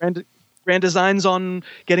have grand designs on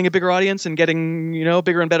getting a bigger audience and getting,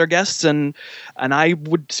 bigger and better guests. And I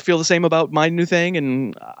would feel the same about my new thing.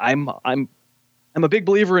 And I'm a big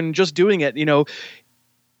believer in just doing it.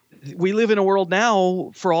 We live in a world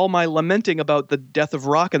now, for all my lamenting about the death of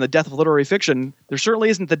rock and the death of literary fiction, there certainly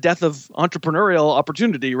isn't the death of entrepreneurial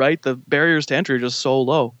opportunity, right? The barriers to entry are just so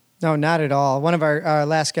low. No, not at all. One of our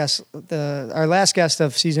last guests, our last guest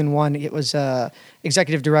of season 1, it was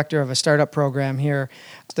executive director of a startup program here.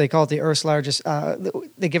 They call it the Earth's largest.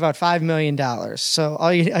 They give out $5 million. So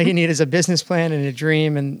all you need is a business plan and a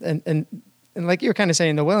dream, and like you're kind of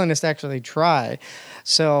saying, the willingness to actually try.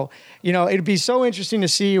 So, it'd be so interesting to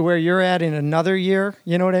see where you're at in another year.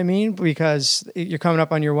 You know what I mean? Because you're coming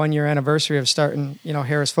up on your 1-year anniversary of starting,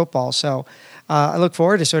 Harris football. So I look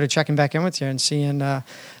forward to sort of checking back in with you and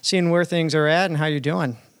seeing where things are at and how you're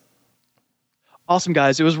doing. Awesome,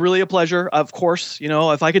 guys. It was really a pleasure. Of course,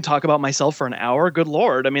 if I could talk about myself for an hour, good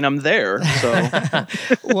Lord. I mean, I'm there. So,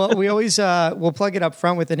 well, we always we'll plug it up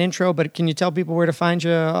front with an intro, but can you tell people where to find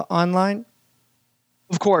you online?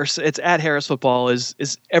 Of course, it's at Harris Football is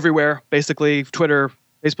everywhere, basically. Twitter,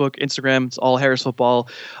 Facebook, Instagram, it's all Harris Football.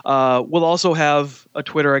 We'll also have a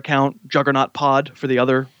Twitter account, Juggernaut Pod, for the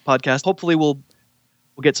other podcast. Hopefully we'll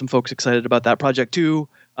get some folks excited about that project too.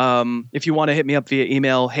 If you want to hit me up via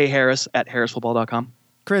email, heyharris@harrisfootball.com.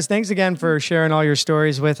 Chris, thanks again for sharing all your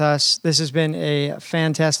stories with us. This has been a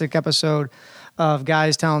fantastic episode of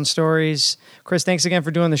Guys Telling Stories. Chris, thanks again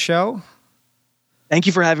for doing the show. Thank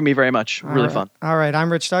you for having me very much. Really fun. All right. I'm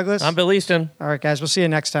Rich Douglas. I'm Bill Easton. All right, guys. We'll see you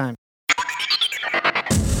next time.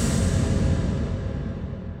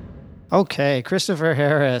 Okay. Christopher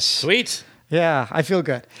Harris. Sweet. Yeah, I feel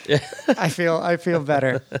good. I feel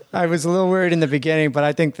better. I was a little worried in the beginning, but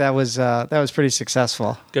I think that was pretty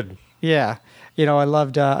successful. Good. Yeah. I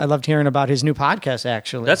loved hearing about his new podcast,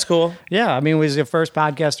 actually. That's cool. Yeah, I mean, he was the first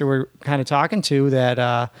podcaster we're kind of talking to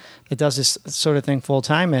that does this sort of thing full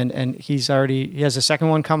time, and he has a second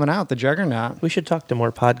one coming out, The Juggernaut. We should talk to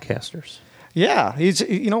more podcasters. Yeah, he's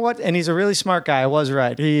and he's a really smart guy. I was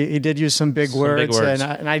right. He did use some big words. And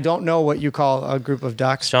I don't know what you call a group of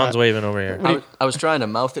ducks. Sean's waving over here. I was trying to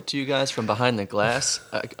mouth it to you guys from behind the glass.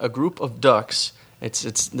 A group of ducks.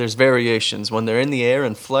 There's variations. When they're in the air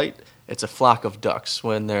in flight, it's a flock of ducks.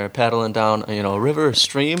 When they're paddling down, a river or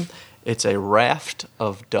stream, it's a raft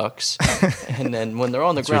of ducks. And then when they're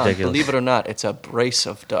on the ground, ridiculous. believe it or not, it's a brace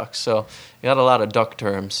of ducks. So you got a lot of duck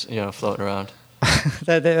terms, floating around.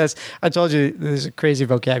 I told you there's a crazy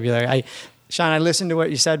vocabulary. Sean, I listened to what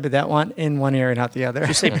you said, but that one in one ear and out the other. Did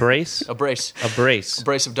you say brace? A brace. A brace. A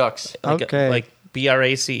brace of ducks. Okay. Like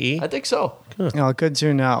BRACE? I think so. Oh, good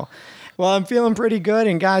to know. Well, I'm feeling pretty good.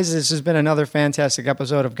 And guys, this has been another fantastic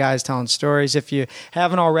episode of Guys Telling Stories. If you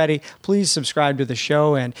haven't already, please subscribe to the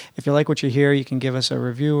show. And if you like what you hear, you can give us a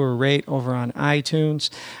review or rate over on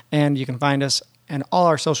iTunes. And you can find us and all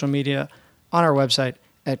our social media on our website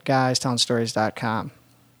at guystellingstories.com.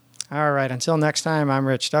 All right. Until next time, I'm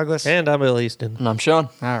Rich Douglas. And I'm Bill Easton. And I'm Sean.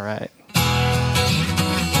 All right.